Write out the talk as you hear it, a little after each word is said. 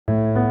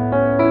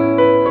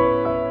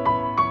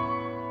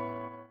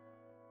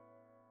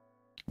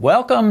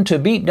Welcome to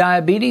Beat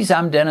Diabetes.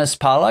 I'm Dennis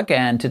Pollock,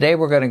 and today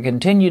we're going to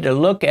continue to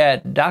look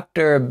at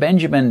Dr.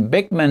 Benjamin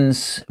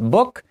Bikman's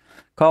book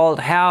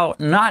called How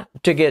Not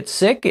to Get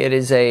Sick. It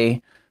is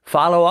a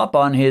follow-up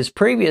on his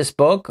previous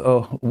book,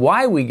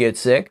 Why We Get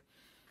Sick.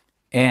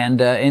 And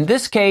in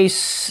this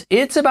case,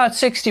 it's about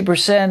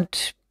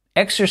 60%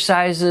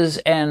 exercises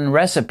and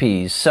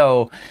recipes.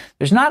 So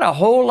there's not a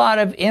whole lot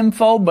of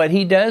info, but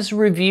he does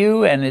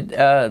review and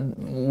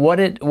what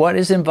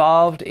is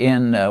involved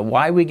in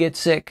why we get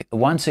sick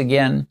once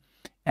again,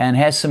 and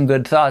has some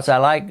good thoughts. I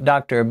like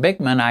Dr.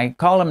 Bikman. I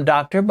call him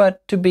doctor,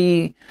 but to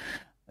be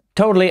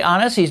totally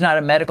honest, he's not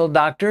a medical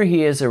doctor.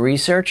 He is a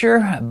researcher.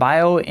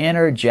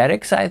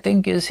 Bioenergetics, I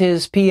think, is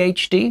his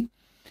PhD.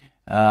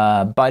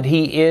 But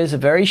he is a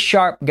very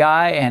sharp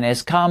guy and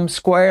has come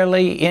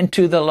squarely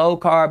into the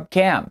low-carb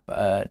camp.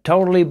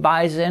 Totally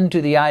buys into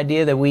the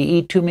idea that we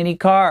eat too many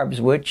carbs,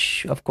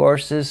 which, of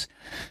course, is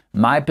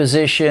my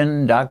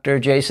position, Dr.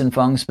 Jason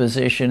Fung's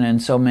position,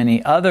 and so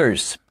many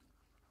others.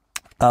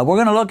 We're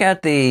going to look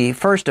at the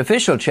first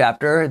official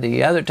chapter.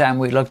 The other time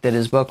we looked at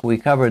his book, we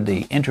covered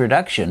the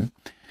introduction.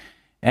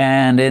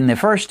 And in the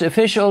first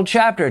official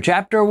chapter,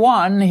 chapter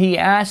 1, he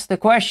asked the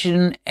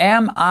question,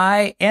 am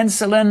I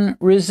insulin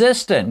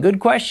resistant? Good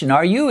question.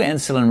 Are you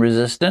insulin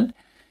resistant?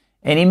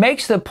 And he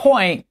makes the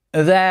point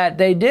that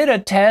they did a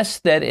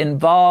test that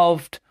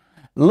involved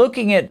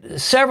looking at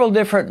several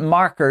different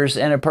markers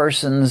in a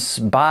person's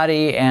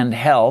body and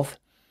health.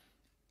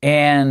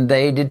 And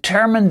they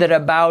determined that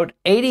about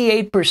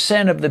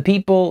 88% of the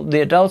people,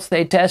 the adults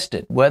they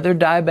tested, whether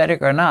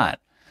diabetic or not,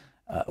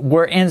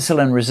 were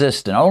insulin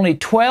resistant. Only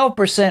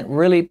 12%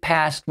 really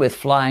passed with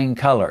flying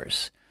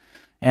colors.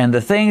 And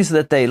the things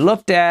that they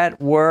looked at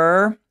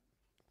were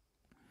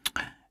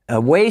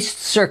waist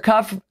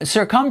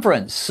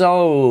circumference.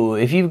 So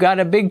if you've got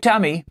a big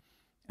tummy,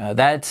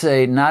 that's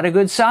not a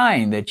good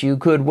sign that you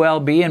could well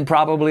be and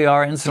probably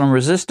are insulin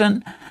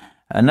resistant.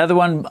 Another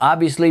one,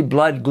 obviously,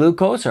 blood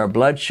glucose, or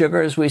blood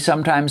sugar as we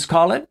sometimes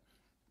call it.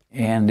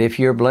 And if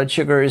your blood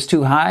sugar is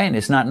too high and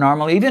it's not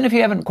normal, even if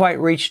you haven't quite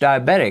reached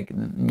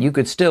diabetic, you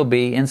could still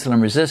be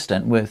insulin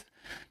resistant with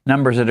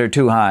numbers that are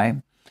too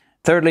high.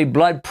 Thirdly,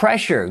 blood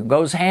pressure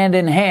goes hand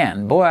in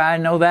hand. Boy, I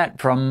know that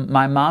from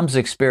my mom's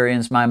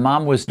experience. My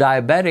mom was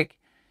diabetic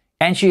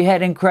and she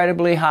had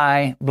incredibly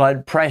high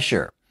blood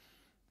pressure.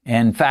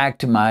 In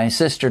fact, my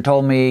sister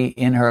told me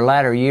in her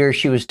latter years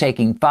she was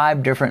taking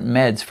 5 different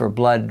meds for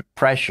blood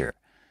pressure.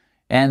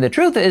 And the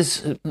truth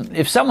is,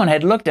 if someone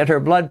had looked at her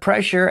blood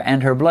pressure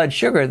and her blood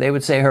sugar, they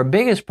would say her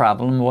biggest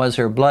problem was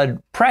her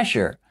blood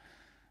pressure,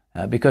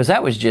 because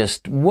that was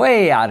just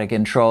way out of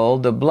control.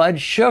 The blood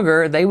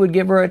sugar, they would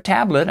give her a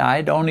tablet.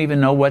 I don't even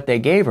know what they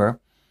gave her,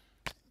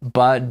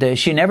 but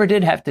she never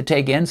did have to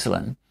take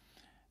insulin.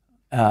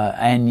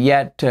 And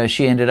yet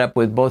she ended up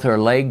with both her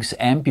legs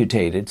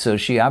amputated, so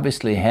she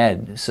obviously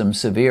had some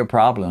severe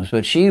problems,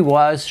 but she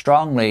was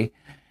strongly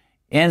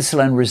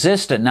insulin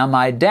resistant. Now,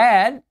 my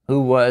dad, who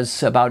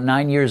was about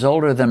 9 years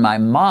older than my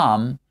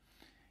mom,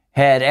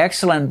 had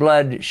excellent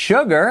blood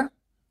sugar,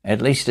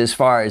 at least as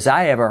far as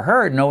I ever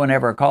heard. No one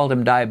ever called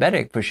him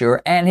diabetic for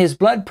sure. And his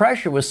blood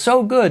pressure was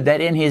so good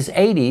that in his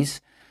 80s,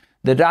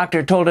 the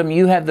doctor told him,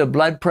 you have the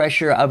blood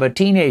pressure of a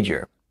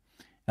teenager.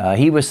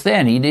 He was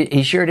thin.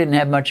 He sure didn't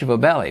have much of a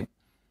belly.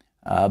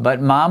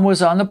 But Mom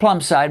was on the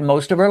plump side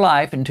most of her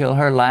life until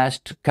her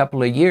last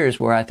couple of years,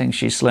 where I think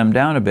she slimmed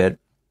down a bit.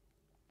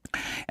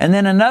 And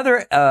then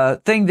another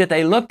thing that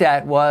they looked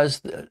at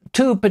was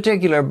 2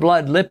 particular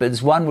blood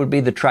lipids. One would be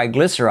the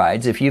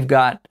triglycerides. If you've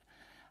got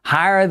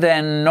higher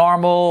than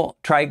normal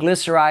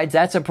triglycerides,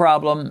 that's a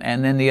problem.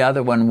 And then the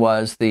other one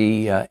was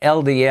the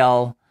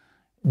LDL,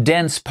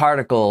 dense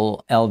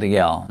particle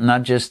LDL,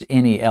 not just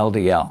any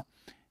LDL.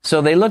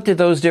 So they looked at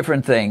those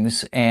different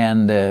things,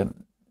 and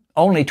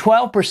only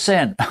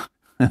 12%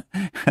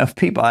 of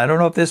people, I don't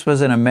know if this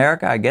was in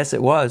America, I guess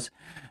it was,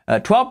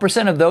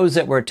 12% of those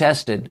that were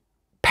tested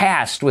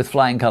passed with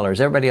flying colors.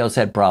 Everybody else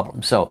had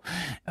problems. So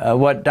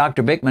what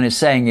Dr. Bikman is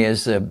saying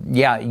is,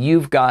 yeah,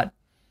 you've got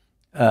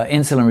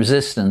insulin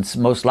resistance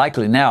most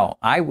likely. Now,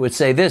 I would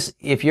say this,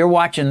 if you're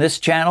watching this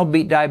channel,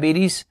 Beat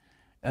Diabetes,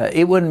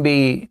 it wouldn't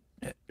be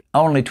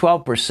only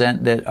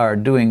 12% that are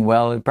doing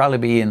well. It'd probably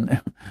be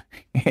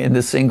in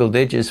the single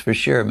digits for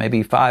sure,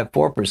 maybe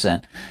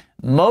 4%.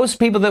 Most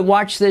people that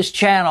watch this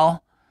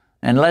channel,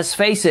 and let's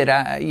face it,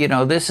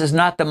 this is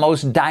not the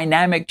most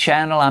dynamic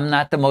channel. I'm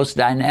not the most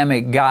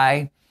dynamic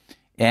guy,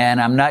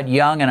 and I'm not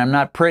young and I'm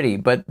not pretty,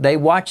 but they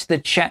watch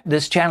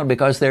this channel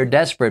because they're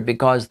desperate,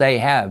 because they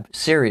have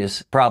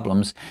serious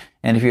problems.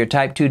 And if you're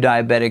type 2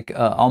 diabetic,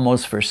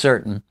 almost for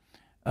certain,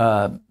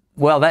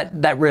 well,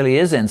 that really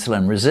is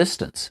insulin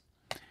resistance.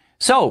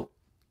 So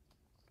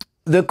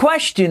the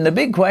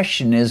big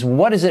question is,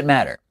 what does it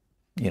matter?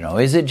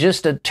 Is it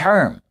just a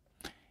term?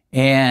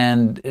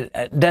 And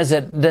does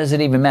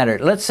it even matter?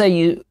 Let's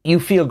say you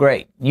feel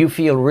great. You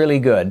feel really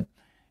good.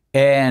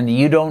 And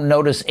you don't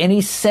notice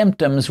any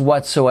symptoms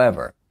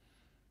whatsoever.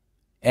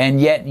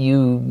 And yet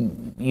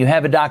you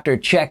have a doctor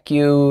check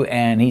you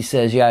and he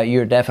says, yeah,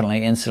 you're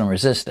definitely insulin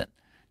resistant.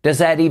 does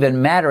that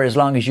even matter as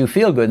long as you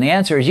feel good? And the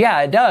answer is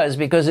yeah, it does,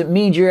 because it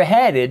means you're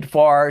headed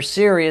for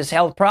serious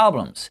health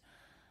problems.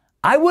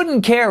 I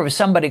wouldn't care if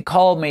somebody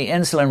called me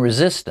insulin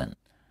resistant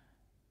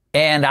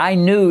and I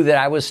knew that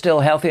I was still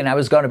healthy and I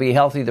was going to be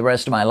healthy the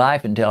rest of my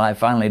life until I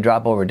finally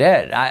drop over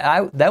dead.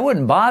 That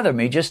wouldn't bother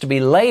me just to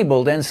be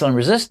labeled insulin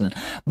resistant.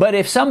 But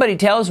if somebody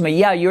tells me,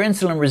 yeah, you're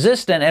insulin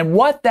resistant, and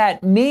what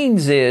that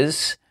means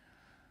is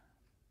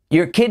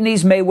your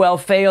kidneys may well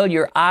fail,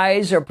 your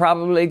eyes are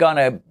probably going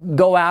to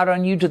go out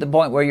on you to the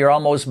point where you're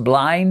almost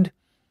blind.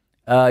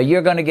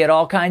 You're going to get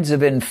all kinds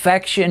of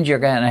infections. You're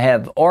going to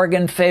have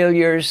organ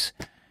failures,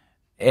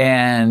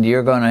 and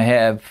you're going to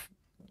have,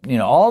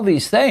 all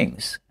these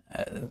things.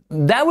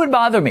 That would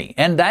bother me.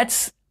 And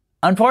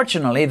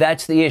unfortunately,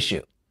 that's the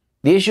issue.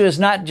 The issue is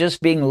not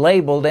just being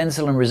labeled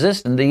insulin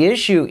resistant. The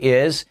issue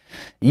is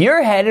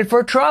you're headed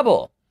for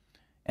trouble.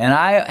 And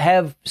I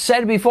have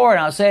said it before, and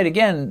I'll say it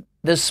again,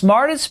 the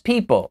smartest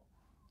people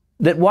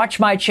that watch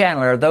my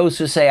channel are those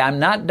who say, I'm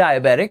not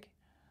diabetic,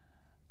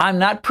 I'm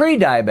not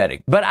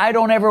pre-diabetic, but I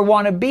don't ever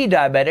want to be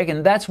diabetic,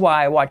 and that's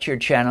why I watch your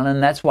channel,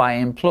 and that's why I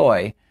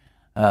employ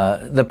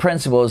the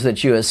principles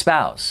that you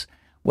espouse.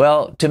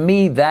 Well, to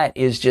me, that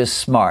is just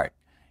smart.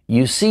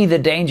 You see the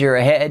danger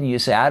ahead, and you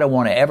say, I don't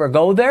want to ever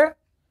go there,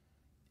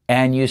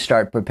 and you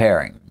start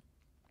preparing.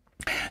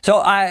 So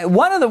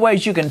one of the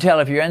ways you can tell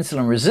if you're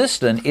insulin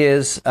resistant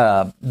is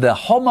the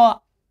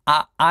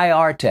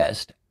HOMA-IR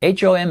test,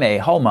 H-O-M-A,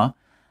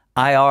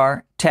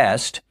 HOMA-IR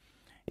test.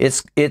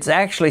 It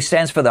actually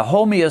stands for the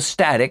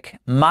Homeostatic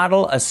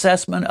Model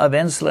Assessment of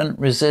Insulin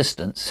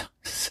Resistance.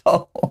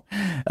 So,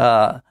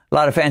 a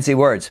lot of fancy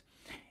words.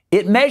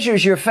 It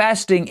measures your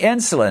fasting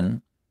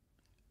insulin,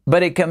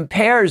 but it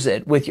compares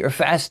it with your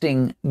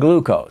fasting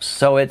glucose.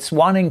 So it's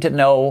wanting to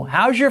know,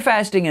 how's your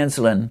fasting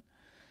insulin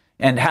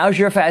and how's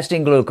your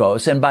fasting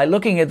glucose? And by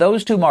looking at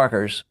those two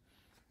markers,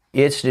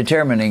 it's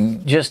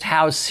determining just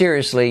how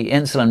seriously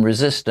insulin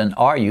resistant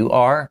are you,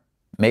 or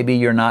maybe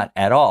you're not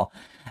at all.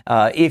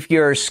 If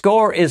your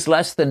score is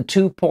less than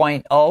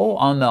 2.0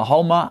 on the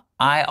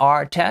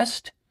HOMA-IR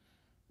test,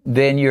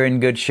 then you're in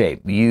good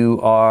shape.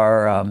 You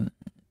are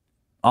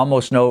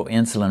almost no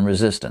insulin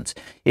resistance.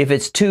 If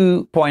it's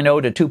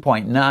 2.0 to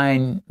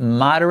 2.9,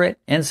 moderate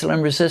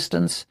insulin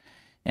resistance,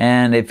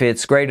 and if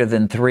it's greater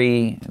than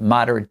 3,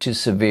 moderate to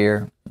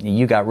severe,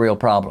 you got real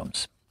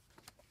problems.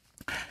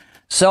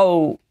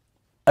 So,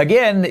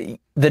 again,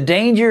 the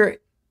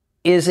danger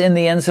is in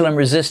the insulin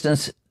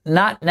resistance,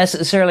 not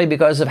necessarily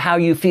because of how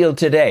you feel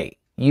today.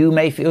 You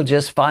may feel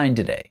just fine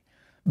today,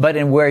 but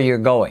in where you're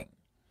going.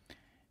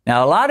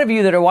 Now, a lot of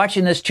you that are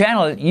watching this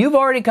channel, you've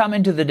already come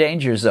into the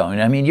danger zone.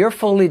 I mean, you're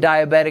fully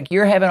diabetic.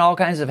 You're having all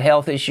kinds of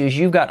health issues.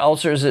 You've got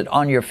ulcers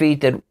on your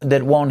feet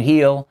that won't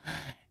heal.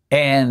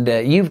 And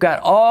you've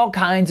got all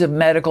kinds of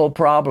medical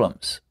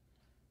problems.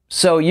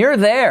 So you're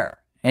there.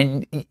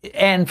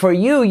 And for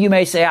you, you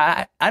may say,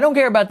 I don't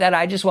care about that.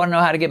 I just want to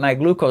know how to get my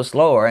glucose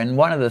lower. And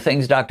one of the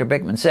things Dr.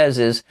 Bikman says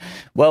is,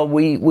 well,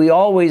 we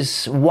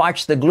always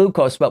watch the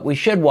glucose, but we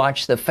should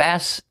watch the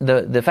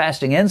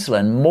fasting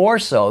insulin more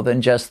so than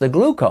just the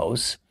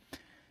glucose,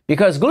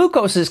 because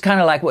glucose is kind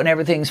of like when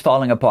everything's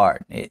falling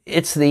apart.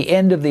 It's the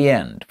end of the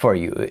end for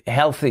you,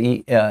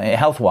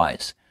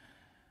 health-wise.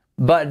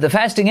 But the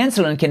fasting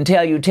insulin can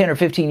tell you 10 or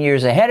 15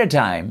 years ahead of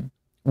time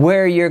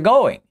where you're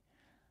going.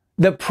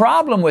 The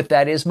problem with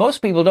that is most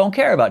people don't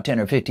care about 10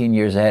 or 15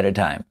 years ahead of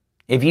time.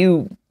 If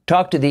you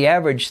talk to the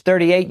average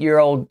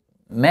 38-year-old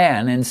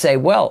man and say,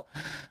 well,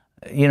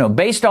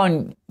 based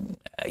on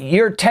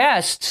your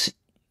tests,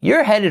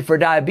 you're headed for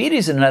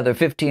diabetes in another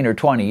 15 or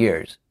 20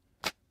 years.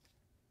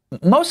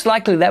 Most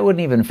likely that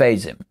wouldn't even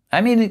faze him. I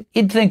mean,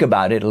 he'd think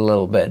about it a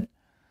little bit,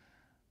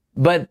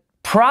 but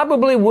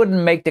probably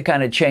wouldn't make the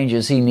kind of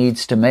changes he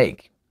needs to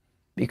make.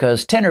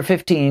 Because 10 or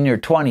 15 or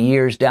 20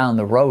 years down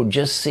the road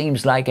just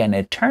seems like an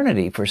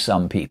eternity for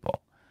some people.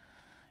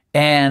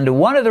 And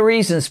one of the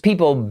reasons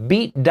people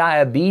beat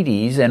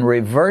diabetes and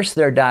reverse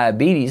their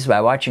diabetes by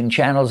watching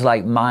channels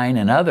like mine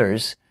and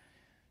others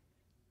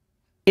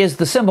is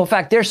the simple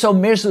fact they're so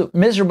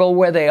miserable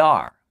where they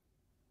are.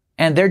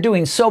 And they're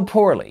doing so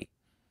poorly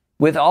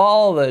with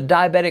all the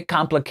diabetic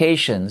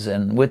complications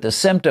and with the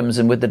symptoms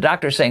and with the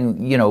doctor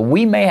saying,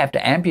 we may have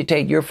to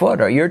amputate your foot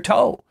or your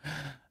toe.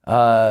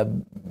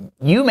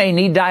 You may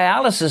need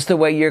dialysis the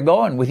way you're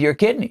going with your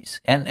kidneys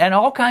and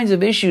all kinds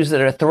of issues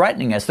that are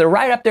threatening us. They're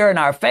right up there in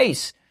our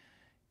face.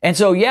 And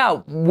so,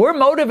 yeah, we're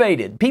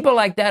motivated. People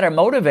like that are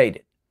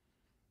motivated.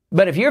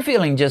 But if you're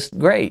feeling just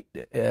great,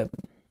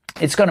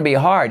 it's going to be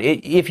hard.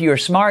 If you're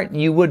smart,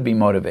 you would be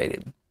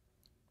motivated.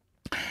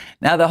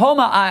 Now, the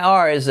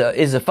HOMA-IR is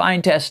a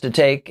fine test to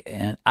take.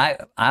 And I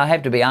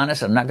have to be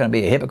honest, I'm not going to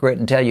be a hypocrite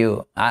and tell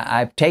you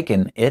I've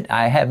taken it.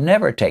 I have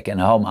never taken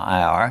a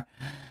HOMA-IR.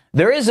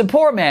 There is a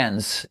poor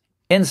man's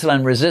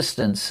insulin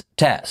resistance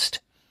test.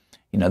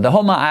 The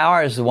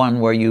HOMA-IR is the one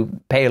where you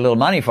pay a little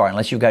money for it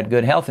unless you've got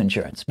good health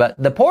insurance. But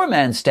the poor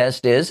man's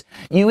test is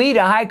you eat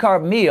a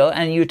high-carb meal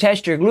and you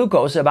test your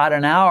glucose about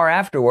an hour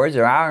afterwards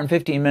or hour and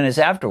 15 minutes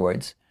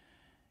afterwards,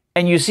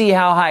 and you see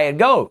how high it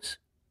goes.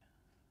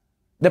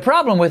 the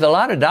problem with a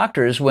lot of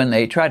doctors when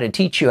they try to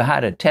teach you how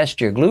to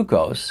test your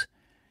glucose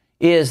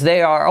is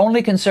they are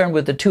only concerned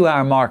with the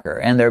 2-hour marker.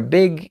 And their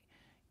big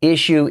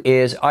issue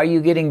is, are you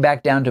getting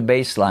back down to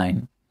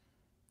baseline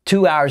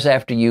 2 hours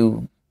after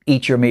you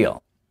eat your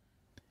meal?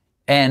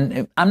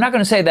 And I'm not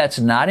going to say that's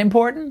not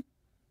important,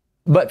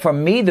 but for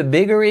me, the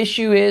bigger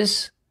issue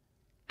is,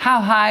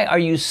 how high are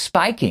you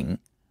spiking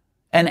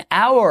an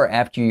hour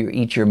after you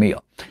eat your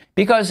meal?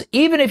 Because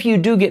even if you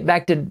do get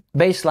back to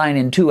baseline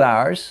in 2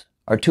 hours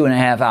or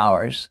 2.5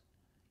 hours,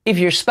 if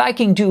you're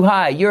spiking too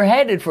high, you're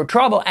headed for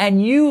trouble,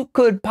 and you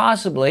could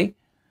possibly,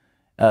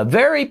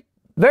 very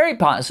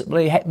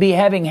possibly be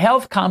having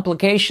health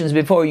complications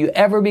before you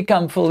ever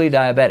become fully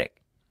diabetic.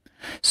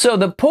 So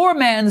the poor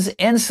man's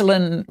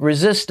insulin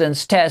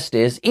resistance test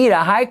is eat a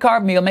high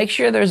carb meal. Make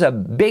sure there's a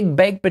big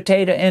baked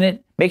potato in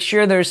it. Make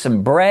sure there's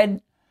some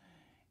bread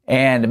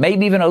and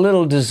maybe even a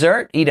little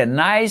dessert. Eat a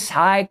nice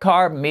high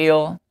carb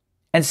meal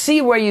and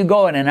see where you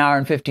go in an hour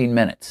and 15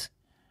 minutes.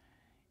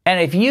 And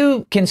if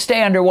you can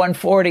stay under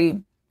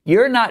 140,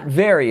 you're not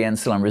very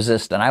insulin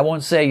resistant. I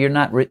won't say you're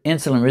not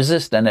insulin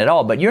resistant at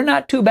all, but you're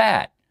not too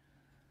bad.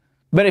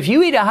 But if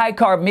you eat a high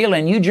carb meal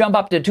and you jump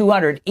up to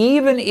 200,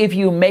 even if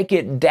you make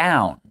it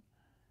down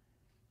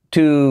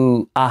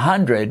to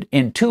 100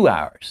 in 2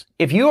 hours,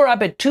 if you are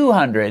up at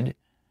 200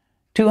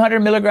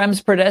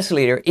 milligrams per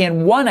deciliter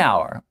in 1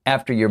 hour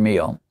after your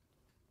meal,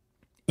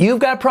 you've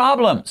got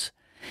problems.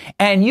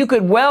 And you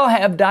could well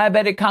have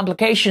diabetic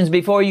complications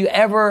before you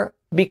ever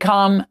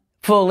become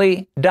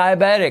fully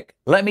diabetic.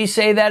 Let me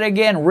say that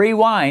again,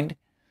 rewind.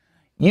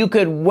 You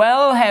could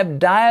well have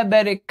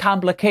diabetic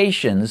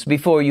complications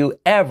before you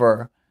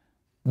ever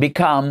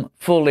become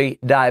fully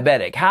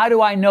diabetic. How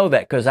do I know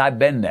that? Because I've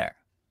been there.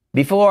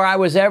 Before I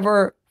was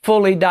ever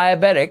fully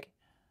diabetic,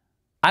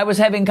 I was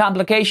having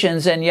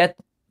complications, and yet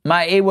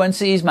my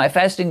A1Cs, my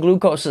fasting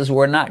glucoses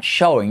were not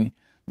showing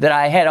that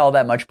I had all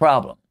that much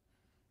problem.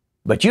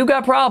 But you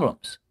got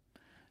problems.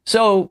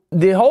 So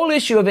the whole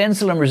issue of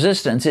insulin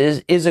resistance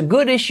is a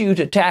good issue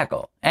to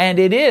tackle. And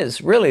it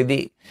is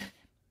really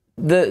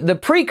the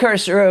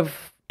precursor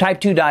of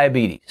type 2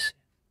 diabetes.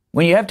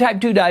 When you have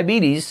type 2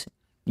 diabetes,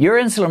 you're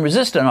insulin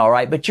resistant, all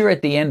right, but you're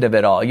at the end of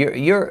it all.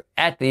 You're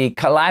at the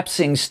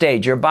collapsing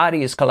stage. Your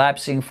body is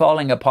collapsing,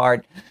 falling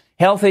apart.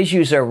 Health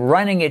issues are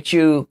running at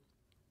you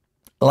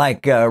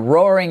like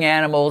roaring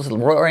animals,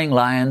 roaring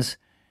lions.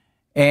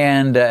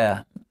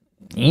 And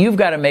you've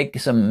got to make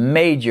some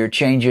major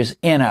changes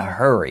in a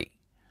hurry.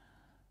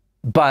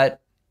 But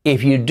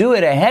if you do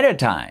it ahead of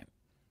time,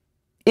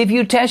 if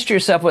you test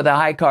yourself with a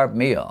high-carb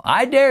meal,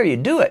 I dare you,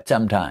 do it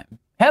sometime.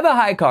 Have a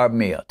high-carb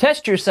meal.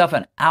 Test yourself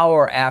an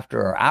hour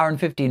after or hour and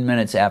 15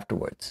 minutes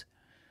afterwards.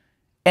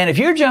 And if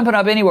you're jumping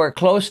up anywhere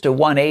close to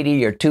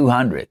 180 or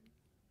 200,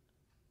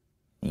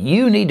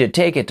 you need to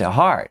take it to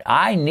heart.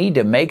 I need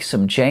to make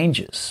some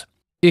changes.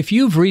 If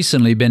you've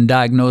recently been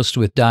diagnosed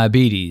with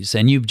diabetes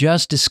and you've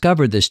just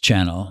discovered this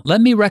channel,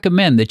 let me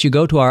recommend that you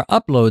go to our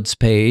Uploads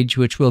page,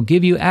 which will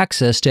give you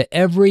access to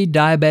every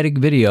diabetic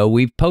video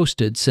we've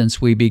posted since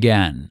we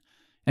began.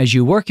 As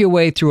you work your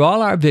way through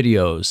all our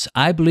videos,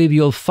 I believe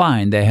you'll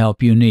find the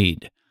help you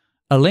need.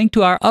 A link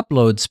to our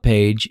Uploads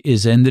page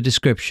is in the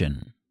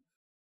description.